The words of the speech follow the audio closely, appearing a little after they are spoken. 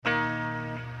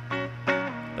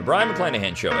The Brion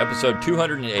McClanahan Show, episode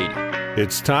 280.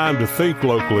 It's time to think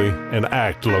locally and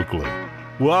act locally.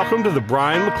 Welcome to the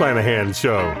Brion McClanahan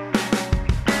Show.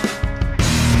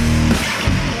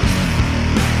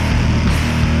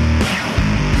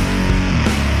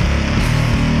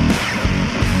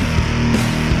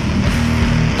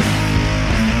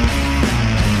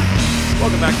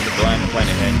 Welcome back to the Brion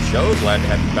McClanahan Show. Glad to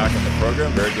have you back on the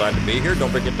program. Very glad to be here. Don't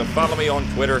forget to follow me on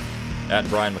Twitter at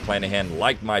Brion McClanahan.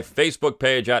 Like my Facebook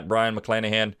page at Brion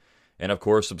McClanahan. And, of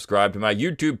course, subscribe to my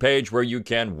YouTube page where you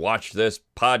can watch this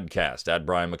podcast at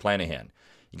Brion McClanahan.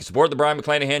 You can support the Brion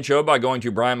McClanahan Show by going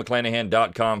to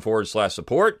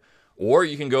brionmcclanahan.com/support, or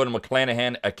you can go to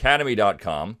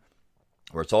McClanahanacademy.com,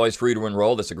 where it's always free to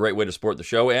enroll. That's a great way to support the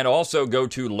show. And also go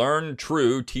to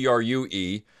LearnTrue,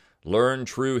 T-R-U-E,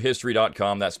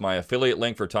 LearnTrueHistory.com. That's my affiliate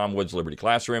link for Tom Woods Liberty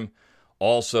Classroom.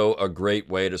 Also a great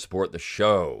way to support the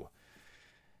show.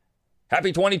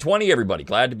 Happy 2020, everybody.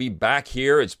 Glad to be back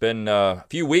here. It's been a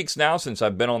few weeks now since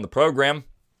I've been on the program,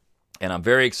 and I'm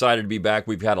very excited to be back.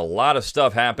 We've had a lot of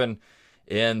stuff happen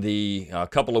in the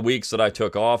couple of weeks that I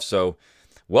took off, so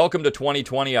welcome to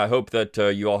 2020. I hope that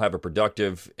you all have a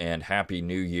productive and happy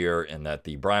new year, and that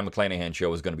the Brion McClanahan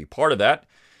Show is going to be part of that.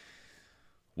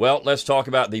 Well, let's talk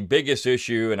about the biggest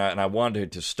issue, and I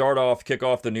wanted to kick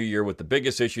off the new year with the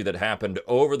biggest issue that happened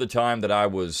over the time that I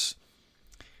was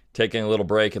taking a little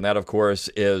break, and that, of course,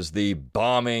 is the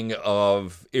bombing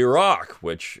of Iraq,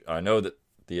 which I know that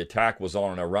the attack was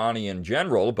on an Iranian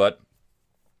general, but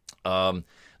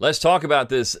let's talk about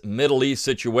this Middle East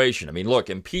situation. I mean, look,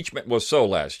 impeachment was so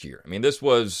last year. I mean, this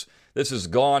is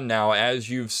gone now, as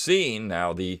you've seen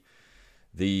now, the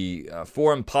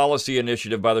foreign policy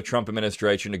initiative by the Trump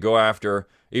administration to go after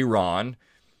Iran,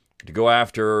 to go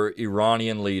after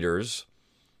Iranian leaders,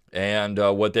 and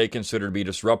what they consider to be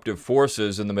disruptive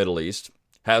forces in the Middle East,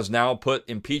 has now put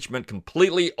impeachment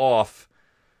completely off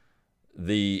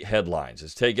the headlines.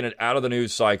 It's taken it out of the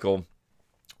news cycle.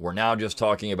 We're now just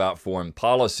talking about foreign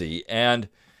policy, and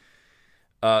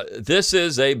this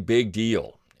is a big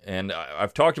deal. And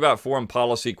I've talked about foreign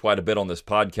policy quite a bit on this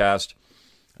podcast.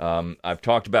 I've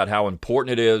talked about how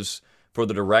important it is for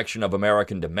the direction of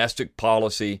American domestic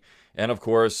policy, and of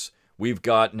course, we've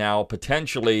got now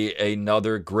potentially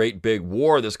another great big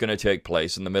war that's going to take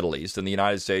place in the Middle East, and the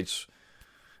United States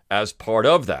as part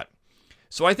of that.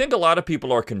 So I think a lot of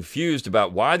people are confused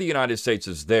about why the United States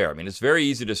is there. I mean, it's very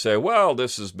easy to say, well,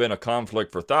 this has been a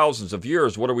conflict for thousands of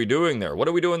years. What are we doing there? What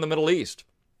do we do in the Middle East?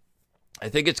 I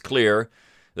think it's clear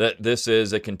that this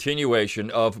is a continuation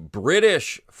of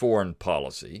British foreign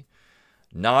policy,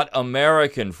 not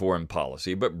American foreign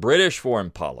policy, but British foreign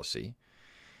policy.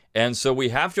 And so we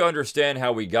have to understand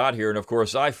how we got here. And of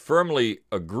course, I firmly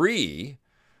agree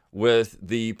with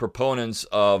the proponents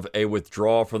of a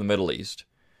withdrawal from the Middle East.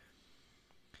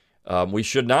 We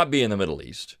should not be in the Middle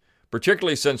East,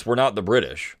 particularly since we're not the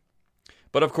British.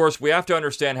 But of course, we have to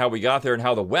understand how we got there and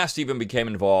how the West even became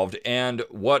involved and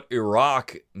what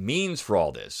Iraq means for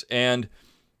all this. And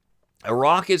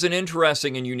Iraq is an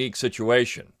interesting and unique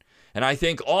situation. And I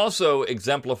think also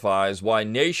exemplifies why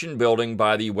nation building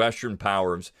by the Western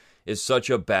powers is such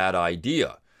a bad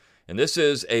idea. And this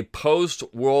is a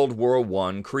post-World War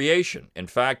I creation. In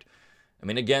fact, I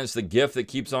mean, again, it's the gift that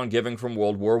keeps on giving from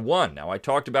World War I. Now, I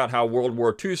talked about how World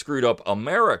War II screwed up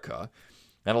America,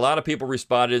 and a lot of people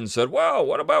responded and said, well,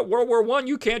 what about World War I?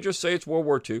 You can't just say it's World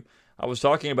War II. I was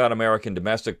talking about American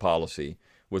domestic policy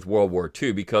with World War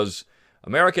II because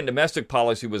American domestic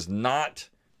policy was not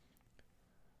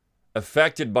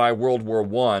affected by World War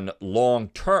I long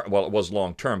term. Well, it was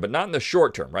long term, but not in the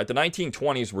short term, right? The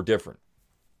 1920s were different.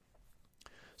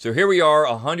 So here we are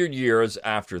 100 years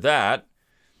after that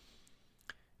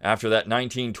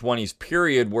 1920s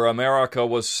period where America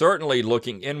was certainly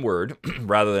looking inward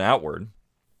rather than outward,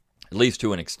 at least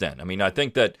to an extent. I mean, I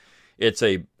think that it's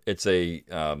a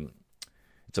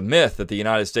myth that the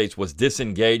United States was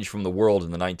disengaged from the world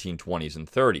in the 1920s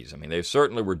and 30s. I mean, they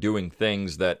certainly were doing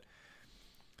things that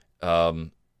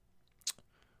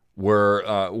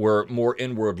were more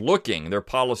inward-looking. Their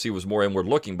policy was more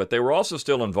inward-looking, but they were also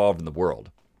still involved in the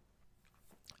world,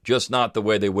 just not the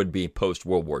way they would be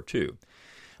post-World War II.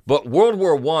 But World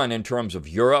War I, in terms of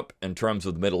Europe, in terms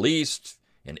of the Middle East,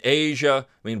 in Asia,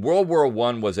 I mean, World War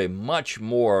I was a much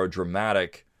more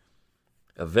dramatic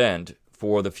event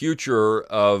for the future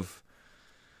of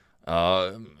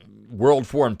world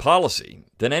foreign policy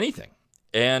than anything.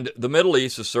 And the Middle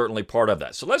East is certainly part of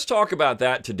that. So let's talk about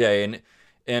that today.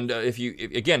 And if you,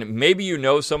 again, maybe you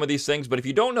know some of these things, but if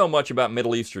you don't know much about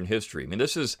Middle Eastern history, I mean,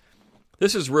 this is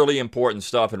really important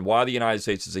stuff and why the United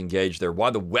States is engaged there, why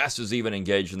the West is even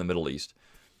engaged in the Middle East.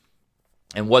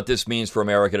 and what this means for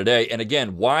America today. And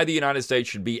again, why the United States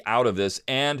should be out of this.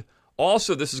 And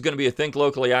also, this is going to be a Think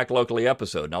Locally, Act Locally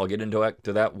episode. And I'll get into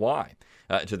that why,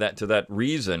 to that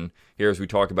reason here as we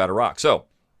talk about Iraq. So,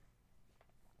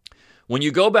 when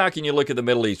you go back and you look at the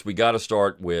Middle East, we got to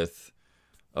start with,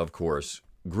 of course,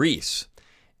 Greece.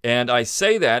 And I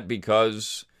say that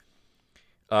because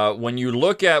when you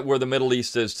look at where the Middle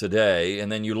East is today,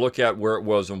 and then you look at where it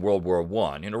was in World War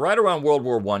I, right around World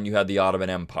War I, you had the Ottoman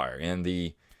Empire. And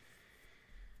the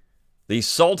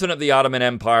Sultan of the Ottoman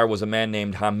Empire was a man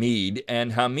named Hamid,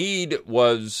 and Hamid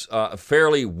was a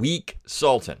fairly weak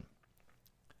sultan.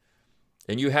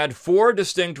 And you had 4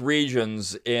 distinct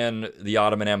regions in the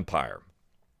Ottoman Empire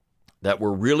that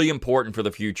were really important for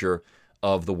the future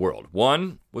of the world.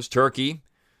 One was Turkey,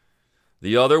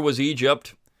 the other was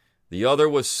Egypt, the other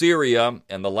was Syria,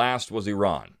 and the last was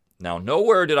Iran. Now,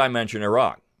 nowhere did I mention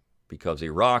Iraq, because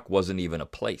Iraq wasn't even a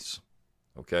place,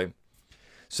 okay?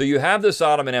 So you have this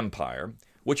Ottoman Empire,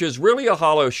 which is really a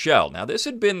hollow shell. Now, this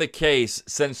had been the case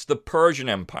since the Persian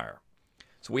Empire.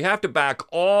 So we have to back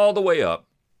all the way up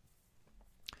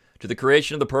to the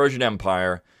creation of the Persian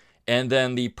Empire, and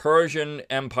then the Persian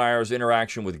Empire's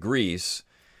interaction with Greece,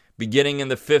 beginning in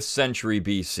the 5th century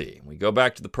BC. We go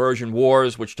back to the Persian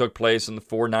Wars, which took place in the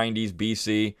 490s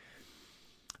BC,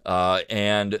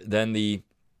 and then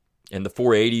in the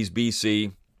 480s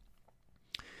BC.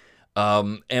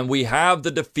 And we have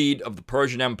the defeat of the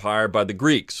Persian Empire by the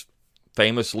Greeks,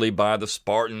 famously by the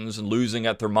Spartans and losing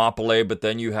at Thermopylae, but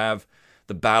then you have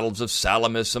the battles of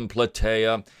Salamis and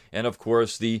Plataea, and of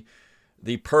course the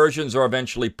Persians are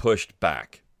eventually pushed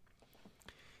back.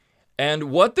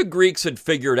 And what the Greeks had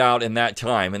figured out in that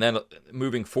time, and then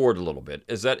moving forward a little bit,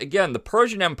 is that, again, the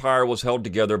Persian Empire was held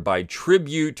together by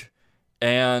tribute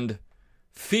and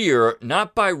fear,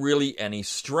 not by really any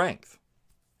strength.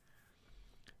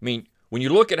 I mean, when you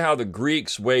look at how the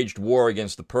Greeks waged war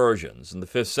against the Persians in the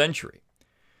 5th century,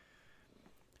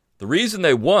 the reason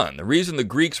they won, the reason the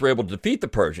Greeks were able to defeat the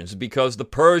Persians is because the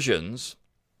Persians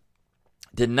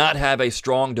did not have a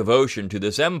strong devotion to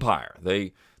this empire.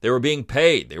 They were being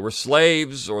paid. They were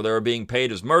slaves, or they were being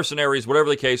paid as mercenaries, whatever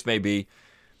the case may be.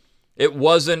 It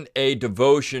wasn't a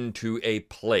devotion to a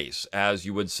place, as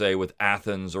you would say with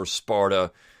Athens or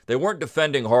Sparta. They weren't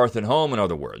defending hearth and home, in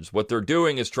other words. What they're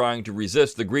doing is trying to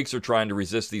resist. The Greeks are trying to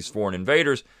resist these foreign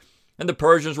invaders, and the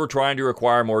Persians were trying to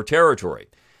acquire more territory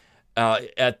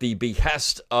at the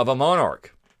behest of a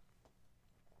monarch.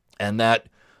 And that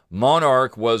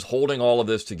monarch was holding all of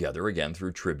this together, again,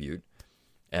 through tribute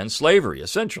and slavery,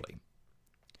 essentially.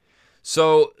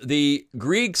 So the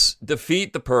Greeks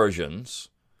defeat the Persians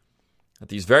at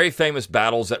these very famous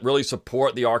battles that really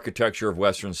support the architecture of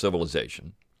Western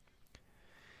civilization.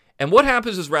 And what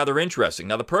happens is rather interesting.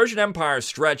 Now, the Persian Empire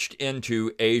stretched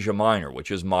into Asia Minor,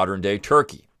 which is modern-day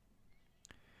Turkey.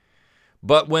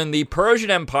 But when the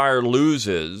Persian Empire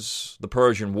loses the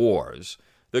Persian Wars,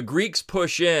 the Greeks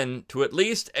push in to at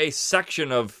least a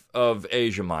section of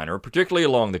Asia Minor, particularly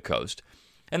along the coast.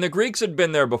 And the Greeks had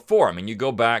been there before. I mean, you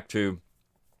go back to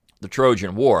the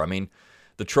Trojan War. I mean,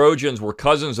 the Trojans were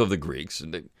cousins of the Greeks.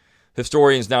 And the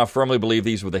historians now firmly believe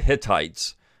these were the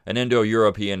Hittites, an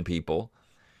Indo-European people,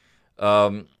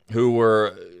 who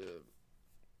were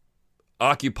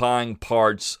occupying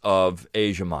parts of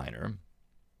Asia Minor.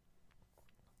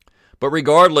 But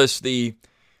regardless, the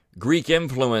Greek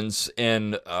influence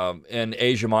in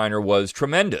Asia Minor was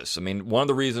tremendous. I mean, one of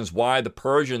the reasons why the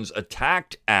Persians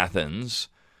attacked Athens,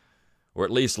 or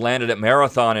at least landed at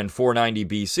Marathon in 490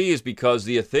 BC, is because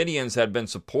the Athenians had been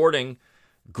supporting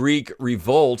Greek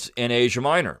revolt in Asia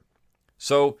Minor.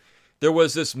 So there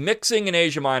was this mixing in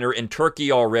Asia Minor in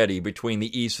Turkey already between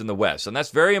the East and the West. And that's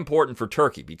very important for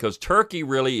Turkey, because Turkey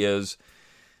really is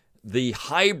the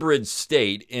hybrid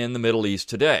state in the Middle East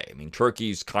today. I mean,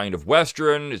 Turkey's kind of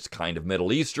Western, it's kind of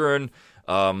Middle Eastern,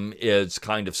 it's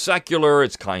kind of secular,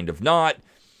 it's kind of not.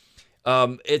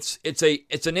 It's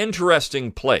an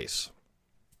interesting place.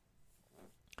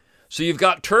 So you've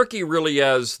got Turkey really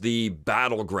as the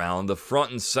battleground, the front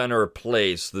and center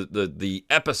place, the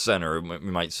epicenter,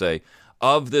 we might say,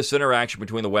 of this interaction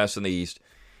between the West and the East,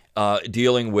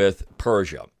 dealing with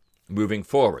Persia moving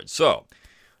forward. So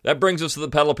that brings us to the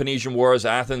Peloponnesian Wars.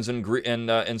 Athens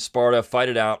and Sparta fight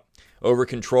it out over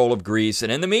control of Greece.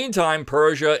 And in the meantime,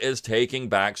 Persia is taking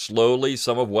back slowly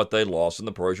some of what they lost in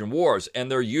the Persian Wars.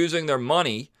 And they're using their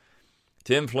money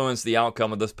to influence the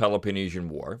outcome of this Peloponnesian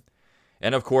War.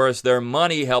 And of course, their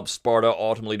money helped Sparta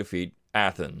ultimately defeat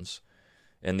Athens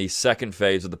in the second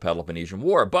phase of the Peloponnesian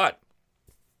War. But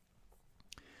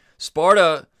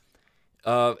Sparta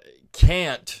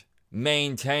can't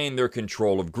maintain their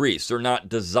control of Greece.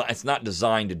 It's not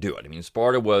designed to do it. I mean,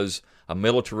 Sparta was a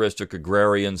militaristic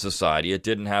agrarian society. It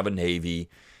didn't have a navy.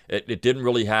 It didn't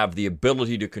really have the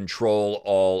ability to control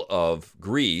all of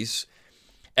Greece.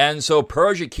 And so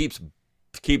Persia keeps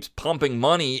pumping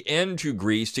money into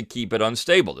Greece to keep it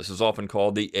unstable. This is often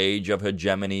called the Age of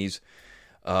Hegemonies,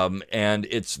 and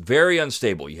it's very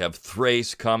unstable. You have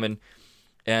Thrace come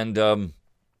and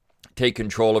take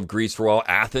control of Greece for a while.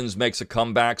 Athens makes a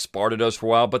comeback. Sparta does for a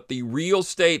while. But the real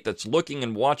state that's looking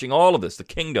and watching all of this, the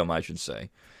kingdom, I should say,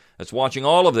 that's watching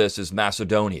all of this is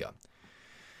Macedonia.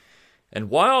 And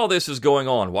while this is going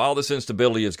on, while this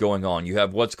instability is going on, you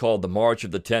have what's called the March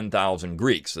of the 10,000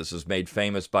 Greeks. This is made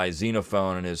famous by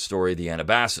Xenophon in his story, the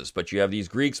Anabasis. But you have these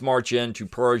Greeks march into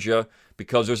Persia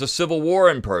because there's a civil war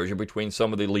in Persia between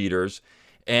some of the leaders,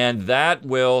 and that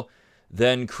will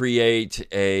then create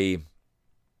an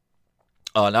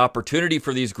opportunity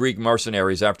for these Greek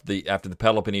mercenaries after the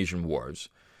Peloponnesian Wars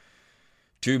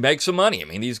to make some money. I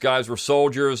mean, these guys were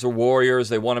soldiers or warriors.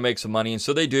 They want to make some money, and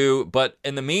so they do. But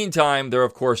in the meantime, they're,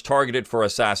 of course, targeted for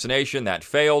assassination. That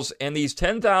fails, and these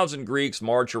 10,000 Greeks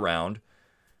march around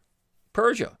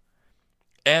Persia.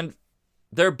 And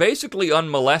they're basically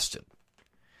unmolested.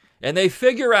 And they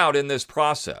figure out in this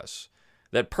process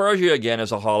that Persia, again,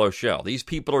 is a hollow shell. These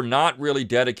people are not really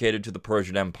dedicated to the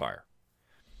Persian Empire.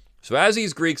 So as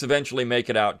these Greeks eventually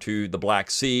make it out to the Black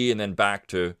Sea and then back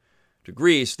to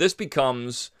Greece, this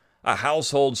becomes a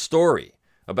household story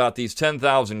about these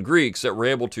 10,000 Greeks that were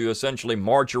able to essentially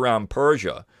march around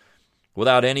Persia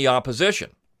without any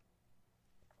opposition.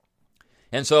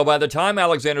 And so by the time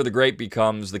Alexander the Great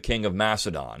becomes the king of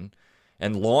Macedon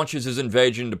and launches his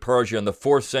invasion into Persia in the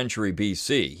 4th century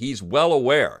BC, he's well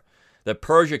aware that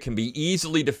Persia can be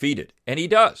easily defeated, and he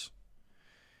does.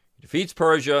 He defeats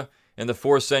Persia in the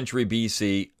 4th century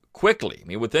BC quickly. I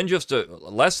mean, within just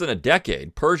less than a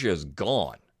decade, Persia is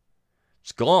gone.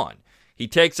 It's gone. He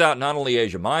takes out not only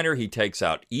Asia Minor, he takes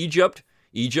out Egypt.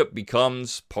 Egypt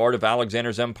becomes part of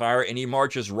Alexander's empire, and he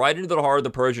marches right into the heart of the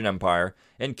Persian Empire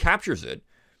and captures it.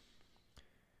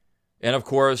 And of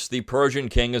course, the Persian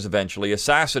king is eventually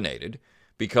assassinated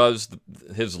because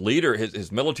his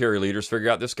military leaders figure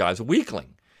out this guy's a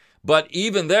weakling. But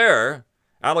even there,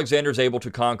 Alexander's able to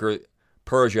conquer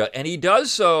Persia, and he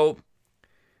does so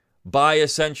by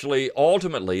essentially,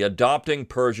 ultimately, adopting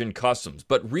Persian customs,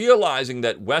 but realizing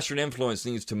that Western influence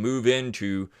needs to move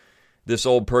into this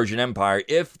old Persian Empire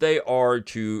if they are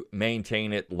to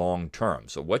maintain it long term.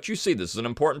 So what you see, this is an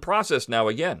important process now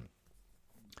again.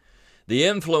 The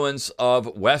influence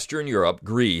of Western Europe,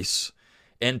 Greece,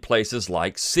 in places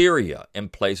like Syria, in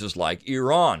places like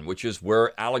Iran, which is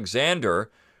where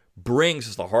Alexander brings,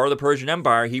 as the heart of the Persian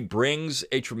Empire, he brings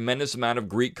a tremendous amount of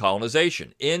Greek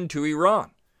colonization into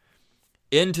Iran,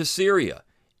 into Syria,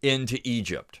 into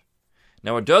Egypt.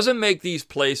 Now, it doesn't make these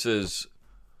places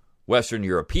Western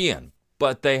European,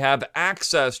 but they have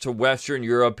access to Western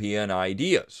European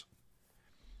ideas.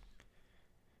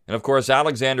 And of course,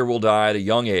 Alexander will die at a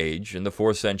young age in the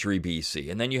 4th century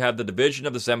BC. And then you have the division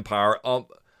of this empire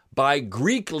by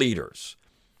Greek leaders.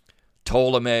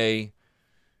 Ptolemy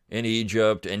in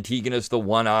Egypt, Antigonus the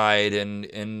One-Eyed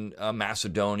in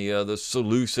Macedonia, the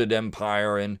Seleucid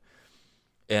Empire and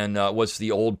what's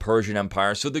the old Persian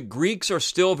Empire. So the Greeks are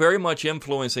still very much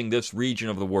influencing this region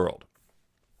of the world.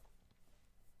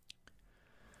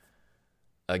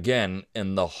 Again,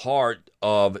 in the heart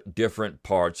of different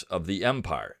parts of the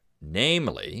empire,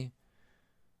 namely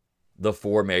the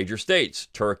 4 major states,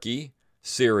 Turkey,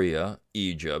 Syria,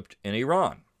 Egypt, and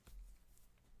Iran.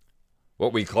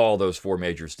 What we call those 4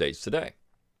 major states today.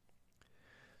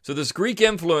 So this Greek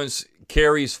influence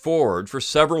carries forward for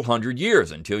several hundred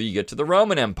years until you get to the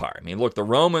Roman Empire. I mean, look, the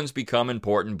Romans become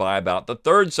important by about the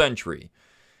 3rd century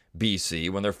BC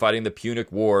when they're fighting the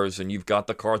Punic Wars, and you've got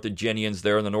the Carthaginians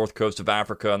there on the north coast of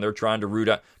Africa, and they're trying to root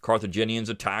out. Carthaginians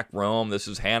attack Rome. This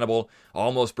is Hannibal,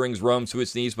 almost brings Rome to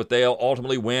its knees, but they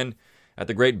ultimately win at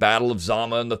the Great Battle of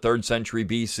Zama in the 3rd century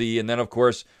BC. And then, of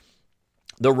course,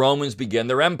 the Romans begin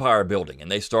their empire building,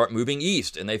 and they start moving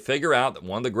east, and they figure out that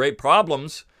one of the great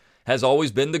problems has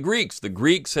always been the Greeks. The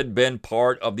Greeks had been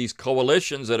part of these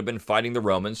coalitions that have been fighting the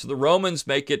Romans, so the Romans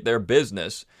make it their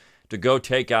business to go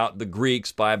take out the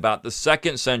Greeks by about the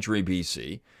 2nd century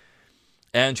BC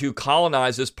and to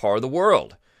colonize this part of the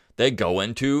world. They go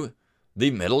into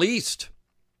the Middle East,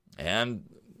 and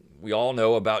we all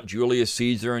know about Julius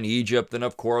Caesar in Egypt, and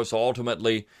of course,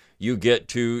 ultimately, you get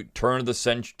to turn of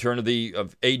the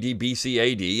AD, BC,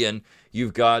 AD, and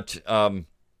you've got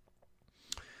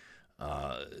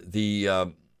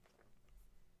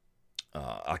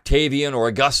Octavian or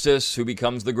Augustus, who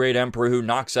becomes the great emperor, who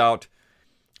knocks out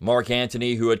Mark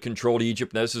Antony, who had controlled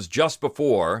Egypt. This is just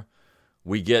before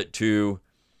we get to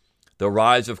the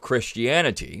rise of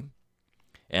Christianity.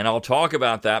 And I'll talk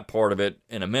about that part of it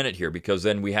in a minute here, because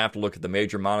then we have to look at the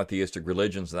major monotheistic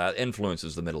religions that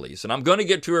influences the Middle East. And I'm going to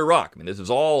get to Iraq. I mean, this is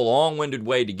all a long-winded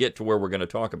way to get to where we're going to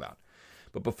talk about.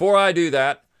 But before I do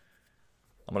that,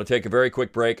 I'm going to take a very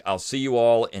quick break. I'll see you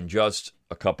all in just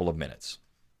a couple of minutes.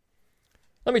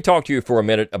 Let me talk to you for a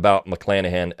minute about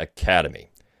McClanahan Academy.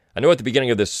 I know at the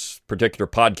beginning of this particular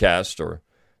podcast or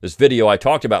this video, I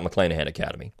talked about McClanahan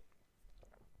Academy.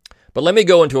 But let me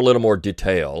go into a little more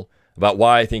detail about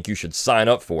why I think you should sign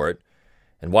up for it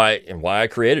and why I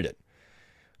created it.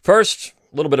 First,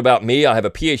 a little bit about me. I have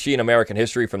a PhD in American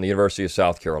history from the University of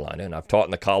South Carolina, and I've taught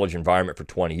in the college environment for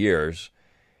 20 years.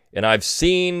 And I've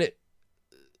seen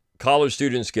college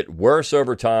students get worse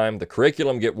over time, the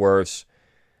curriculum get worse,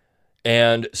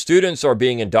 and students are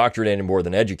being indoctrinated more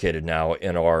than educated now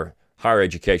in our higher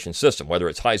education system, whether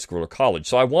it's high school or college.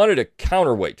 So I wanted a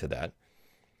counterweight to that.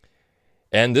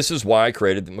 And this is why I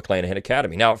created the McClanahan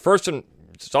Academy. Now, first,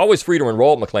 it's always free to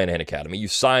enroll at McClanahan Academy. You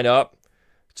sign up,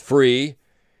 it's free,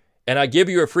 and I give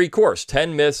you a free course,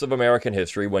 10 Myths of American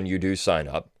History, when you do sign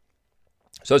up.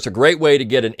 So it's a great way to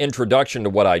get an introduction to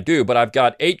what I do, but I've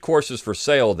got 8 courses for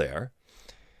sale there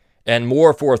and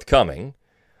more forthcoming.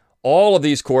 All of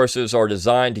these courses are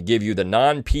designed to give you the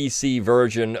non-PC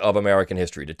version of American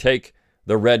history, to take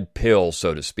the red pill,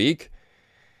 so to speak.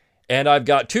 And I've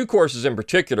got 2 courses in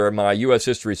particular, my U.S.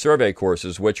 History Survey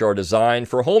courses, which are designed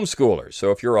for homeschoolers.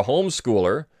 So if you're a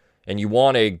homeschooler and you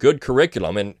want a good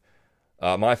curriculum, and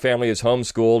my family has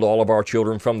homeschooled all of our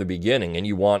children from the beginning, and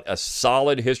you want a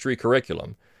solid history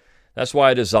curriculum, that's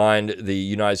why I designed the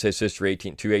United States History to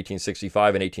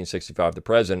 1865 and 1865 to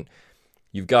present.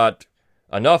 You've got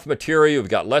enough material, you've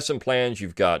got lesson plans,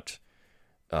 you've got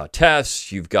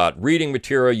tests, you've got reading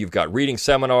material, you've got reading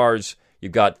seminars.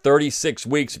 You've got 36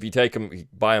 weeks, if you take them,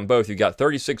 buy them both, you've got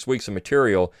 36 weeks of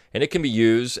material, and it can be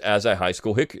used as a high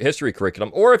school history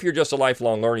curriculum, or if you're just a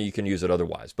lifelong learner, you can use it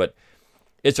otherwise. But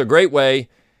it's a great way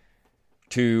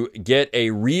to get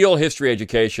a real history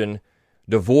education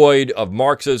devoid of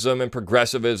Marxism and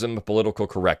progressivism and political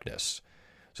correctness.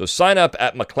 So sign up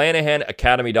at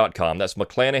McClanahanacademy.com. That's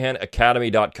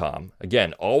McClanahanacademy.com.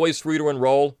 Again, always free to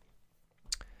enroll,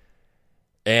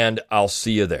 and I'll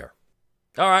see you there.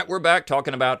 All right, we're back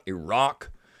talking about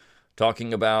Iraq,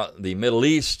 talking about the Middle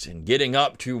East, and getting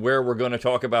up to where we're going to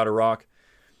talk about Iraq.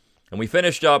 And we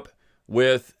finished up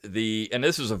with and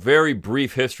this is a very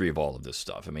brief history of all of this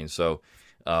stuff. I mean, so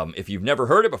if you've never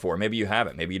heard it before, maybe you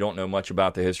haven't. Maybe you don't know much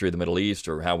about the history of the Middle East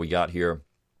or how we got here.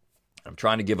 I'm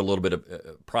trying to give a little bit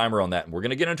of primer on that. And we're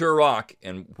going to get into Iraq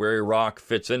and where Iraq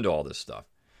fits into all this stuff.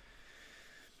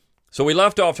 So we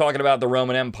left off talking about the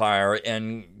Roman Empire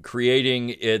and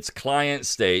creating its client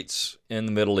states in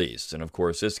the Middle East. And of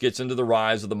course, this gets into the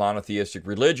rise of the monotheistic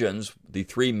religions, the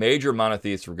 3 major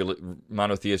monotheistic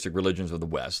religions of the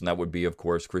West. And that would be, of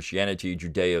course, Christianity,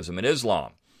 Judaism, and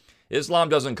Islam. Islam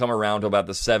doesn't come around until about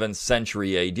the 7th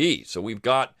century AD. So we've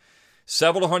got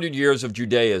several hundred years of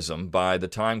Judaism by the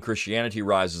time Christianity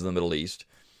rises in the Middle East.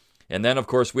 And then, of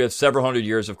course, we have several hundred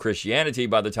years of Christianity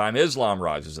by the time Islam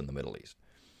rises in the Middle East.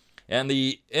 And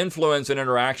the influence and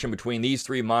interaction between these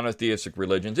 3 monotheistic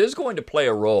religions is going to play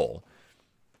a role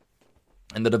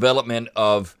in the development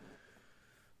of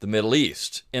the Middle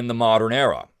East in the modern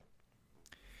era.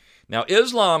 Now,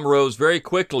 Islam rose very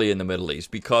quickly in the Middle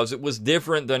East because it was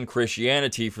different than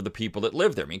Christianity for the people that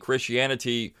lived there. I mean,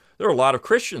 Christianity, there are a lot of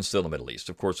Christians still in the Middle East.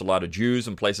 Of course, a lot of Jews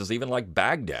in places even like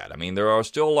Baghdad. I mean, there are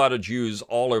still a lot of Jews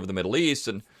all over the Middle East,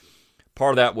 and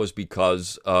part of that was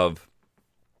because of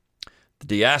the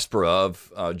diaspora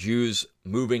of Jews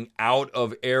moving out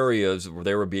of areas where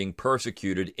they were being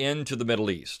persecuted into the Middle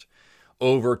East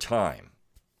over time.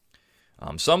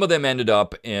 Some of them ended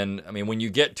up when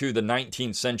you get to the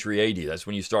 19th century AD, that's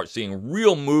when you start seeing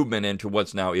real movement into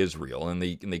what's now Israel, and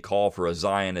the call for a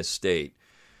Zionist state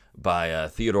by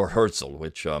Theodor Herzl,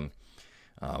 which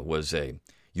was a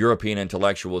European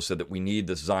intellectual, said that we need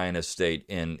this Zionist state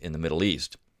in the Middle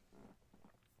East.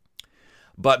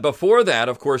 But before that,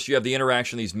 of course, you have the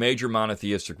interaction of these major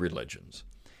monotheistic religions.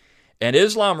 And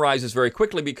Islam rises very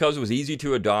quickly because it was easy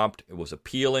to adopt. It was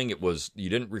appealing. You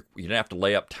didn't have to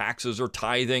lay up taxes or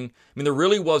tithing. I mean, there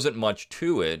really wasn't much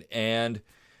to it. And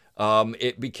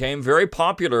it became very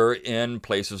popular in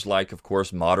places like, of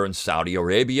course, modern Saudi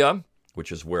Arabia,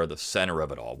 which is where the center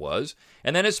of it all was.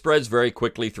 And then it spreads very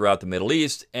quickly throughout the Middle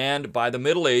East. And by the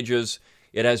Middle Ages,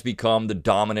 it has become the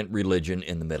dominant religion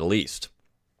in the Middle East.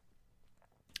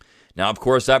 Now, of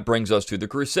course, that brings us to the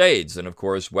Crusades, and of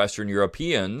course, Western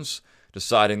Europeans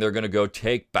deciding they're going to go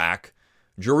take back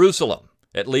Jerusalem,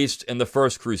 at least in the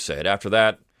First Crusade. After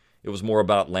that, it was more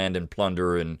about land and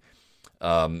plunder, and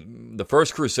the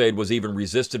First Crusade was even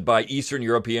resisted by Eastern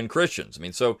European Christians. I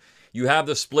mean, so you have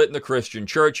the split in the Christian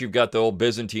church. You've got the old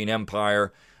Byzantine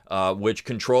Empire, which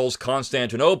controls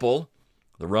Constantinople,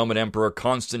 the Roman Emperor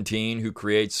Constantine, who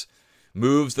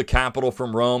moves the capital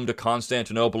from Rome to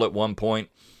Constantinople at one point,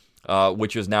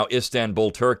 which is now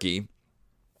Istanbul, Turkey.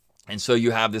 And so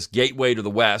you have this gateway to the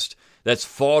West that's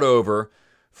fought over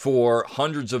for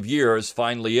hundreds of years.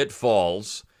 Finally, it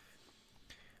falls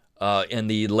in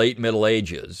the late Middle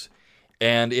Ages,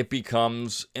 and it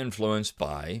becomes influenced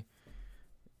by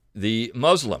the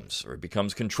Muslims, or it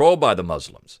becomes controlled by the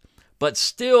Muslims. But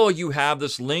still, you have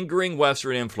this lingering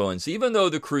Western influence. Even though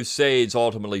the Crusades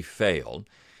ultimately failed,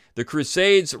 the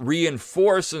Crusades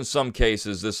reinforce, in some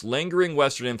cases, this lingering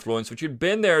Western influence, which had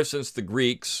been there since the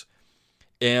Greeks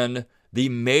in the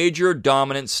major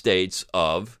dominant states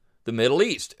of the Middle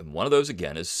East. And one of those,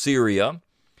 again, is Syria.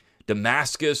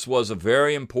 Damascus was a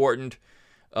very important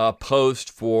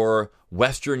post for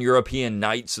Western European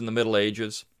knights in the Middle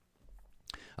Ages.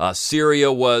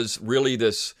 Syria was really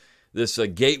this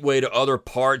gateway to other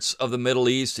parts of the Middle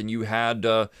East, and you had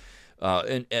a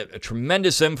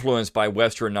tremendous influence by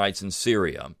Western knights in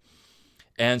Syria.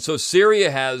 And so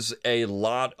Syria has a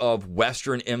lot of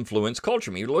Western influence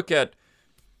culture. I mean, you look at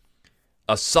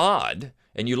Assad,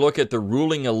 and you look at the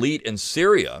ruling elite in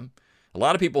Syria. A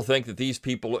lot of people think that these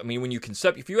people, I mean,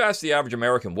 if you ask the average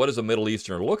American, what does a Middle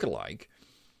Easterner look like?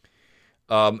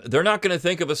 They're not going to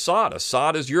think of Assad.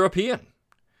 Assad is European.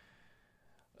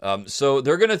 So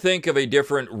they're going to think of a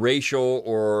different racial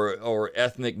or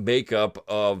ethnic makeup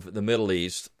of the Middle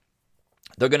East.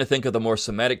 They're going to think of the more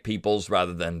Semitic peoples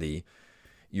rather than the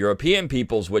European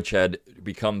peoples, which had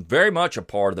become very much a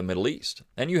part of the Middle East.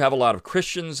 And you have a lot of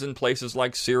Christians in places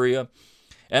like Syria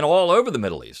and all over the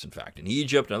Middle East, in fact, in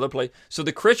Egypt and other places. So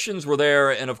the Christians were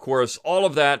there, and of course, all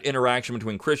of that interaction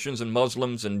between Christians and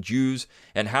Muslims and Jews,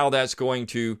 and how these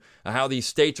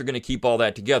states are going to keep all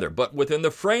that together. But within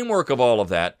the framework of all of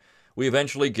that, we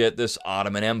eventually get this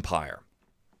Ottoman Empire,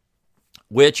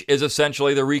 which is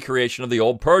essentially the recreation of the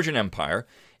old Persian Empire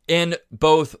in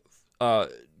both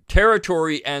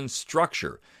territory and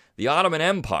structure. The Ottoman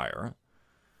Empire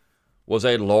was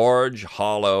a large,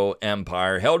 hollow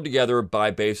empire held together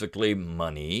by basically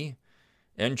money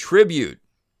and tribute,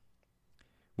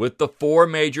 with the four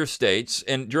major states.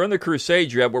 And during the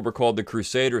Crusades, you had what were called the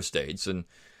Crusader states, and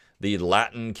the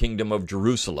Latin Kingdom of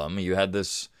Jerusalem. You had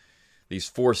these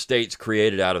four states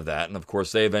created out of that, and of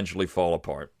course they eventually fall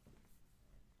apart.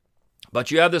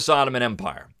 But you have this Ottoman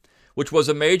Empire, which was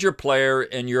a major player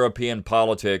in European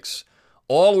politics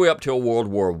all the way up till World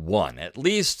War I, at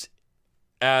least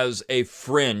as a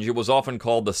fringe. It was often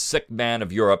called the sick man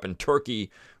of Europe, and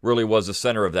Turkey really was the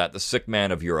center of that, the sick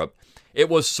man of Europe. It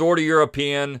was sort of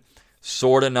European,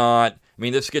 sort of not. I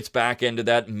mean, this gets back into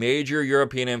that major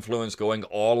European influence going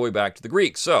all the way back to the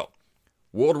Greeks. So,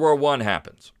 World War I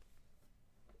happens.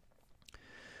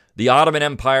 The Ottoman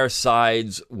Empire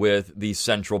sides with the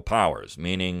Central Powers,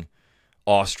 meaning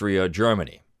Austria,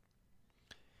 Germany.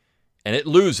 And it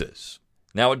loses.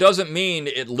 Now, it doesn't mean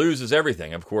it loses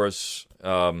everything. Of course,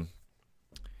 the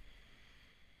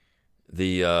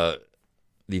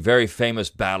very famous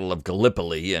Battle of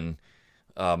Gallipoli, and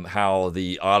how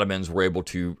the Ottomans were able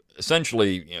to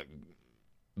essentially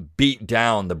beat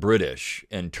down the British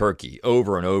in Turkey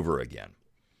over and over again,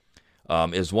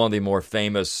 is one of the more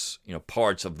famous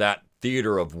parts of that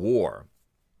theater of war.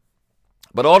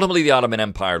 But ultimately, the Ottoman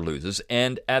Empire loses,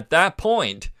 and at that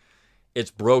point,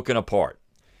 it's broken apart.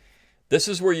 This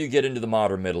is where you get into the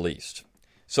modern Middle East.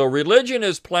 So religion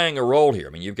is playing a role here. I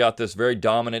mean, you've got this very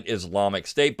dominant Islamic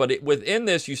state, but within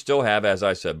this, you still have, as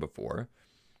I said before,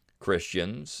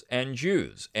 Christians and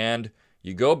Jews. And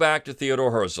you go back to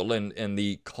Theodor Herzl in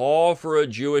the call for a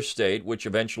Jewish state, which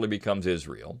eventually becomes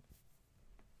Israel,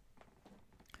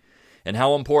 and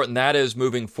how important that is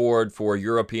moving forward for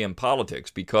European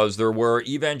politics, because there were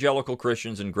evangelical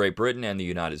Christians in Great Britain and the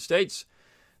United States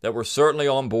that were certainly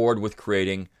on board with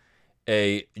creating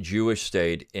a Jewish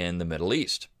state in the Middle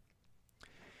East.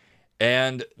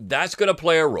 And that's going to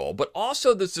play a role. But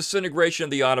also this disintegration of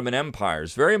the Ottoman Empire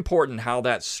is very important, how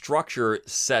that structure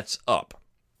sets up.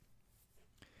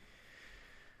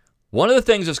 One of the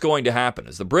things that's going to happen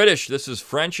is the British, this is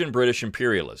French and British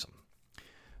imperialism.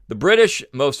 The British,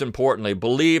 most importantly,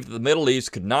 believed that the Middle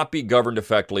East could not be governed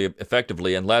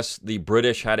effectively unless the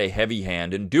British had a heavy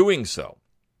hand in doing so.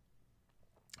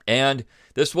 And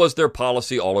this was their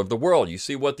policy all over the world. You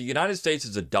see, what the United States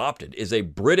has adopted is a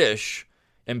British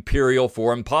imperial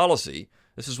foreign policy.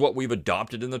 This is what we've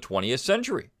adopted in the 20th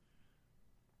century.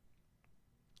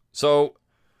 So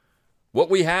what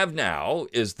we have now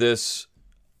is this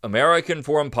American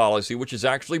foreign policy, which is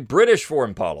actually British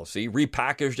foreign policy,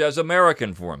 repackaged as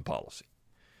American foreign policy.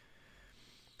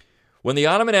 When the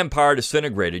Ottoman Empire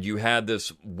disintegrated, you had this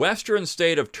western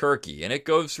state of Turkey, and it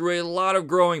goes through a lot of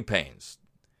growing pains.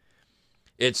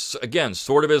 It's, again,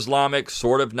 sort of Islamic,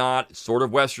 sort of not, sort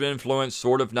of Western influence,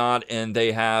 sort of not, and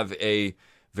they have a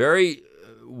very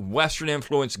Western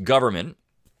influenced government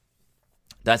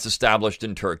that's established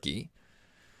in Turkey.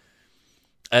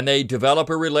 And they develop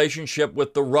a relationship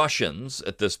with the Russians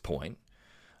at this point,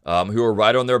 who are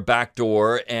right on their back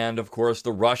door. And, of course,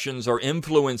 the Russians are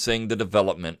influencing the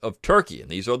development of Turkey. And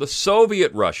these are the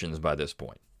Soviet Russians by this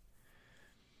point.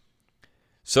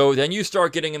 So then you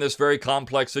start getting in this very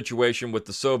complex situation with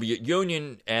the Soviet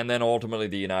Union and then ultimately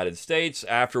the United States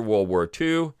after World War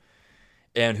II.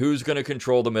 And who's going to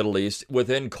control the Middle East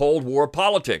within Cold War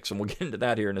politics? And we'll get into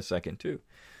that here in a second, too.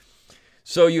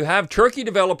 So you have Turkey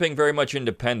developing very much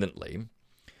independently.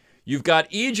 You've got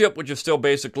Egypt, which is still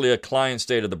basically a client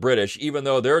state of the British, even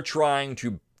though they're trying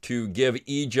to give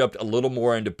Egypt a little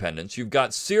more independence. You've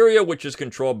got Syria, which is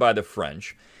controlled by the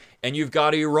French. And you've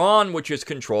got Iran, which is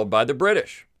controlled by the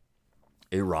British.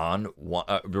 The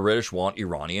British want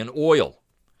Iranian oil.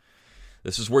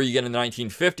 This is where you get in the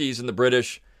 1950s and the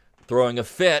British throwing a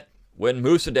fit when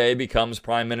Mossadegh becomes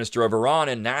prime minister of Iran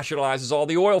and nationalizes all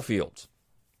the oil fields.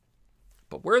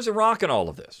 But where's Iraq in all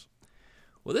of this?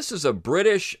 Well, this is a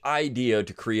British idea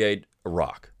to create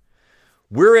Iraq.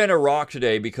 We're in Iraq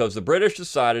today because the British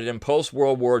decided in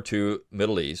post-World War II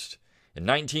Middle East, in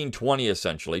 1920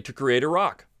 essentially, to create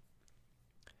Iraq.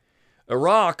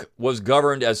 Iraq was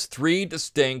governed as three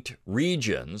distinct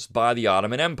regions by the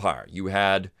Ottoman Empire. You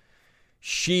had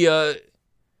Shia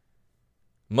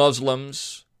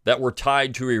Muslims that were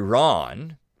tied to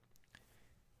Iran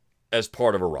as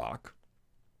part of Iraq.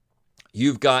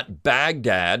 You've got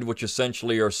Baghdad, which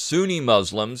essentially are Sunni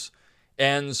Muslims,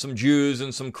 and some Jews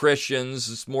and some Christians.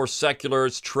 It's more secular,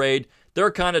 it's trade.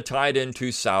 They're kind of tied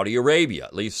into Saudi Arabia,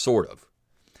 at least sort of.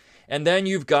 And then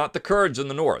you've got the Kurds in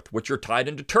the north, which are tied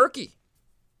into Turkey.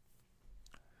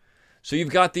 So you've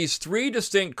got these three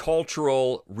distinct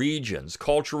cultural regions,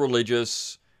 cultural,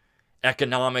 religious,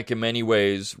 economic in many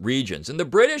ways regions. And the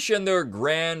British in their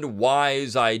grand,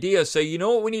 wise idea say, you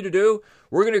know what we need to do?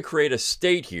 We're going to create a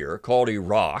state here called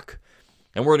Iraq,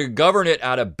 and we're going to govern it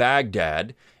out of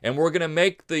Baghdad, and we're going to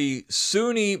make the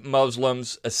Sunni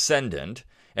Muslims ascendant,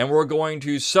 and we're going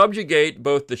to subjugate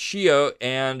both the Shia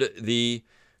and the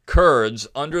Kurds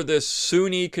under this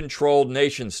Sunni-controlled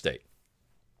nation state.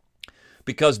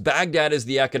 Because Baghdad is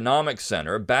the economic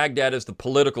center, Baghdad is the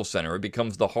political center, it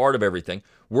becomes the heart of everything.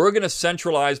 We're going to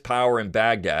centralize power in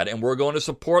Baghdad, and we're going to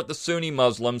support the Sunni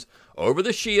Muslims over the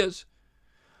Shias,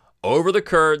 over the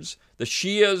Kurds. The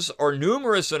Shias are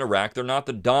numerous in Iraq. They're not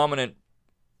the dominant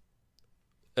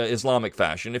Islamic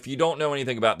fashion. If you don't know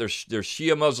anything about, there's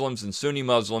Shia Muslims and Sunni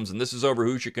Muslims, and this is over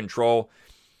who should control,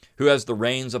 who has the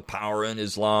reins of power in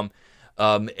Islam.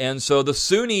 And so the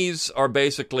Sunnis are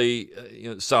basically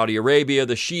Saudi Arabia.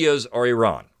 The Shias are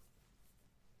Iran.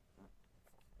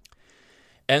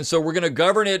 And so we're going to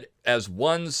govern it as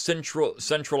one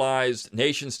centralized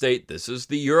nation state. This is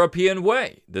the European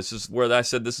way. This is where I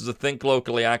said this is a think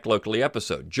locally, act locally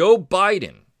episode. Joe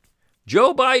Biden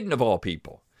of all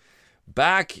people,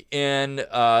 back in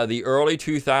the early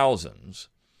 2000s,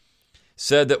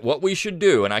 said that what we should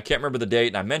do, and I can't remember the date,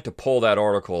 and I meant to pull that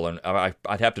article, and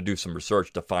I'd have to do some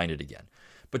research to find it again.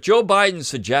 But Joe Biden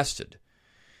suggested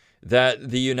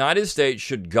that the United States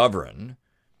should govern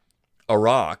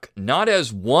Iraq not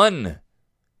as one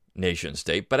nation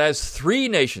state, but as three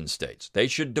nation states. They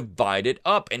should divide it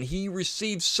up, and he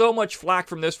received so much flack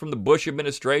from this from the Bush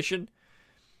administration.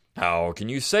 How can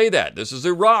you say that? This is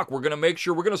Iraq. We're going to make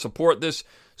sure we're going to support this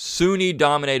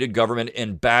Sunni-dominated government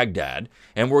in Baghdad,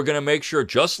 and we're going to make sure,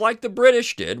 just like the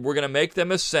British did, we're going to make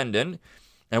them ascendant,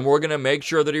 and we're going to make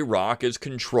sure that Iraq is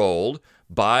controlled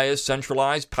by a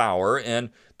centralized power, and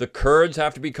the Kurds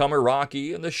have to become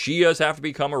Iraqi, and the Shias have to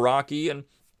become Iraqi, and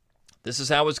this is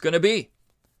how it's going to be.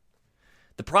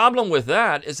 The problem with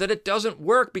that is that it doesn't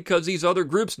work because these other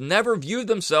groups never viewed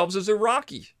themselves as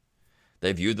Iraqi.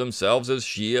 They viewed themselves as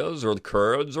Shias or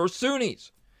Kurds or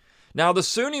Sunnis. Now, the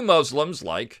Sunni Muslims,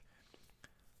 like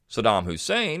Saddam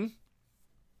Hussein,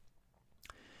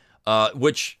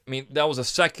 which, that was a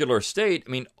secular state.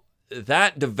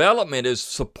 That development is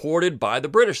supported by the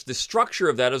British. The structure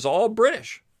of that is all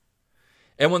British.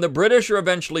 And when the British are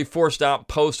eventually forced out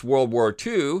post-World War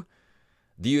II,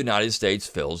 the United States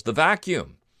fills the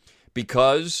vacuum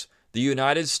because the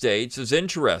United States is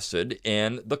interested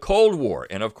in the Cold War.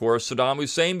 And of course, Saddam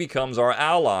Hussein becomes our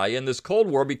ally in this Cold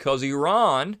War because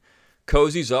Iran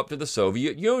cozies up to the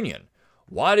Soviet Union.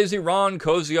 Why does Iran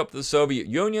cozy up to the Soviet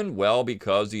Union? Well,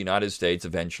 because the United States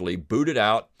eventually booted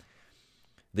out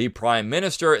the prime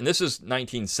minister, and this is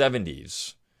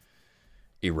 1970s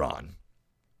Iran.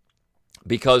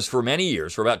 Because for many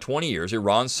years, for about 20 years,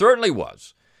 Iran certainly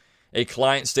was a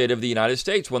client state of the United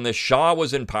States. When the Shah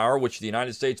was in power, which the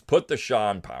United States put the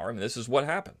Shah in power, I mean, this is what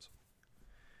happens.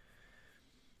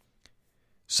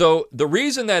 So the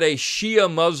reason that a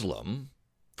Shia Muslim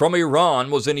from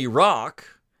Iran was in Iraq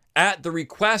at the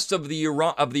request of the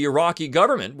Iraqi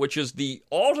government, which is the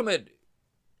ultimate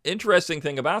interesting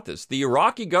thing about this, the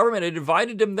Iraqi government had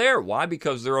invited him there. Why?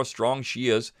 Because there are strong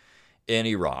Shias in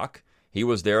Iraq. He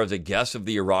was there as a guest of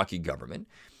the Iraqi government.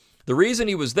 The reason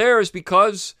he was there is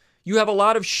because you have a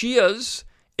lot of Shias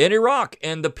in Iraq,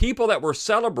 and the people that were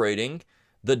celebrating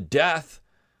the death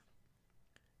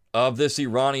of this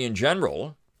Iranian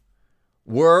general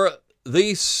were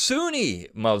the Sunni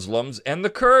Muslims and the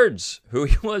Kurds who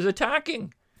he was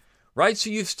attacking, right? So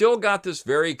you've still got this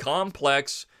very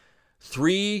complex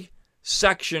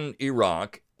three-section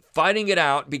Iraq fighting it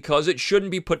out because it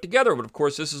shouldn't be put together. But of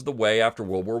course, this is the way after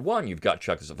World War I. You've got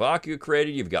Czechoslovakia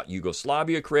created, you've got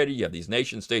Yugoslavia created, you have these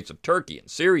nation states of Turkey and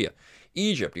Syria,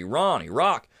 Egypt, Iran,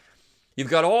 Iraq. You've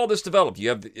got all this developed. You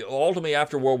have, ultimately,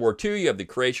 after World War II, you have the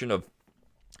creation of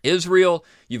Israel.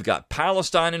 You've got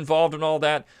Palestine involved in all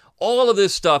that. All of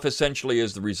this stuff essentially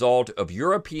is the result of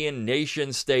European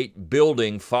nation-state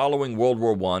building following World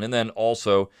War I and then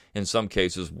also, in some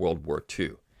cases, World War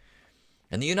II.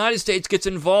 And the United States gets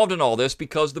involved in all this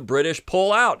because the British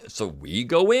pull out, so we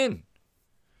go in.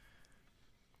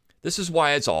 This is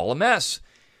why it's all a mess.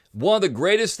 One of the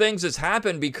greatest things that's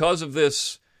happened because of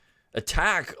this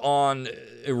attack on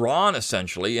Iran,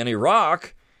 essentially, and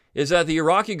Iraq, is that the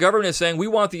Iraqi government is saying, we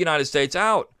want the United States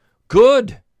out.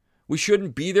 Good. We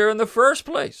shouldn't be there in the first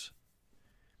place.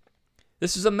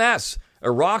 This is a mess.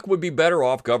 Iraq would be better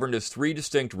off governed as three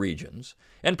distinct regions.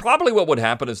 And probably what would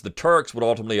happen is the Turks would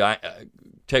ultimately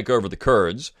take over the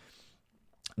Kurds.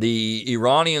 The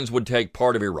Iranians would take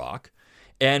part of Iraq.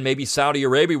 And maybe Saudi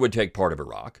Arabia would take part of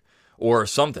Iraq or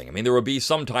something. I mean, there would be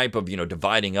some type of,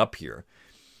 dividing up here.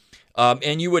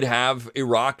 And you would have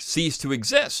Iraq cease to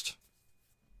exist.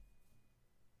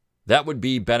 That would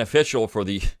be beneficial for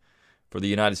the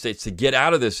United States to get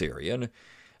out of this area.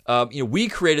 And we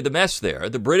created the mess there.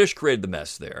 The British created the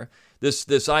mess there.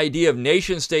 This idea of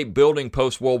nation-state building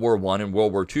post-World War I and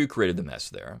World War II created the mess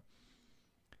there.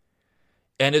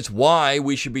 And it's why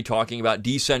we should be talking about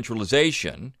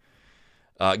decentralization,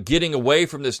 getting away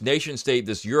from this nation-state,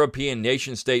 this European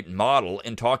nation-state model,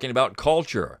 and talking about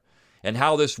culture and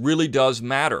how this really does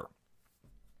matter.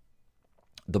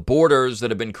 The borders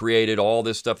that have been created, all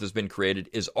this stuff that's been created,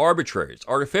 is arbitrary. It's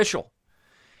artificial.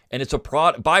 And it's a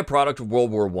byproduct of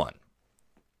World War I.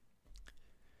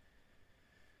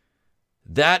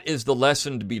 That is the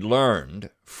lesson to be learned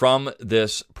from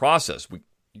this process.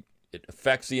 It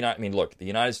affects the United... the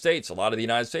United States, a lot of the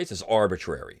United States is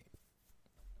arbitrary.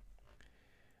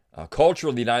 Culture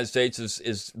of the United States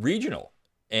is regional.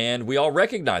 And we all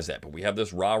recognize that. But we have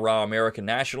this rah-rah American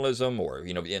nationalism,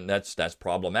 and that's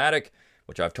problematic,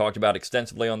 which I've talked about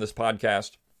extensively on this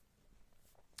podcast.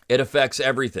 It affects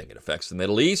everything. It affects the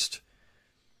Middle East.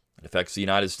 It affects the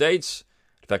United States.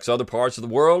 It affects other parts of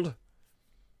the world.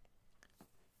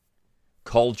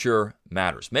 Culture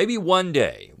matters. Maybe one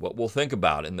day, what we'll think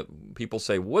about, and people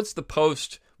say, what's the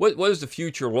post, what does the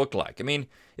future look like? I mean,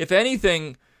 if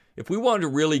anything, if we wanted to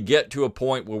really get to a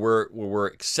point where we're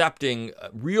accepting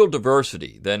real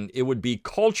diversity, then it would be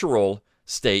cultural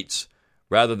states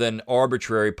rather than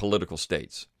arbitrary political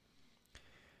states.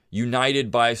 United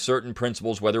by certain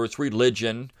principles, whether it's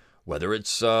religion, whether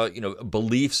it's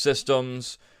belief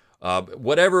systems,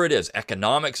 whatever it is,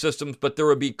 economic systems, but there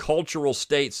would be cultural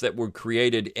states that were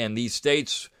created, and these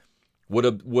states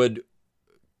would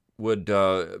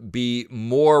be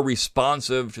more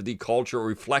responsive to the culture,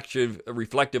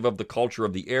 reflective of the culture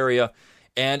of the area,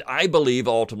 and I believe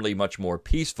ultimately much more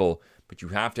peaceful. But you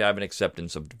have to have an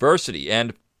acceptance of diversity.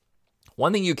 And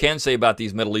one thing you can say about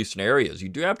these Middle Eastern areas, you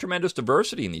do have tremendous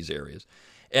diversity in these areas.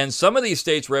 And some of these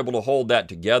states were able to hold that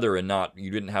together and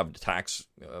you didn't have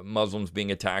Muslims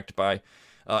being attacked by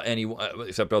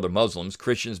except other Muslims,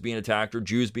 Christians being attacked or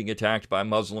Jews being attacked by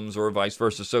Muslims or vice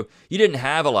versa. So you didn't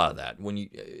have a lot of that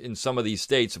in some of these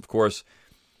states, of course.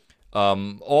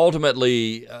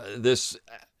 Ultimately, this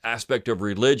aspect of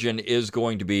religion is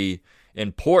going to be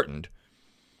important.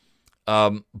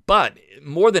 But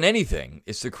more than anything,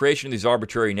 it's the creation of these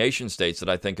arbitrary nation states that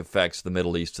I think affects the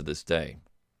Middle East to this day.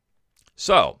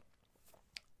 So,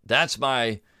 that's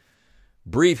my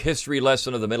brief history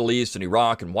lesson of the Middle East and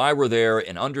Iraq and why we're there,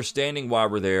 and understanding why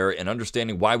we're there, and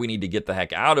understanding why we need to get the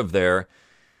heck out of there,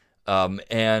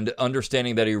 and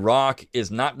understanding that Iraq is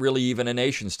not really even a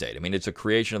nation state. I mean, it's a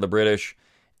creation of the British,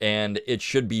 and it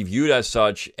should be viewed as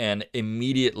such and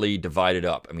immediately divided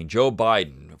up. I mean, Joe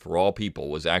Biden, for all people,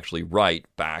 was actually right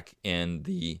back in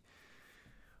the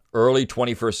early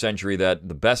 21st century that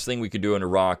the best thing we could do in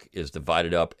Iraq is divide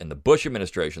it up. And the Bush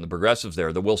administration, the progressives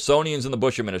there, the Wilsonians in the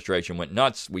Bush administration went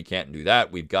nuts. We can't do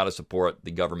that. We've got to support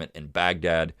the government in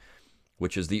Baghdad,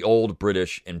 which is the old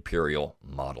British imperial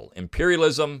model.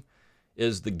 Imperialism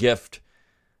is the gift.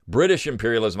 British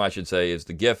imperialism, I should say, is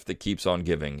the gift that keeps on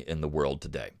giving in the world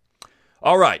today.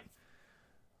 All right.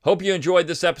 Hope you enjoyed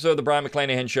this episode of the Brion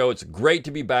McClanahan Show. It's great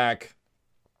to be back.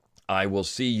 I will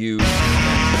see you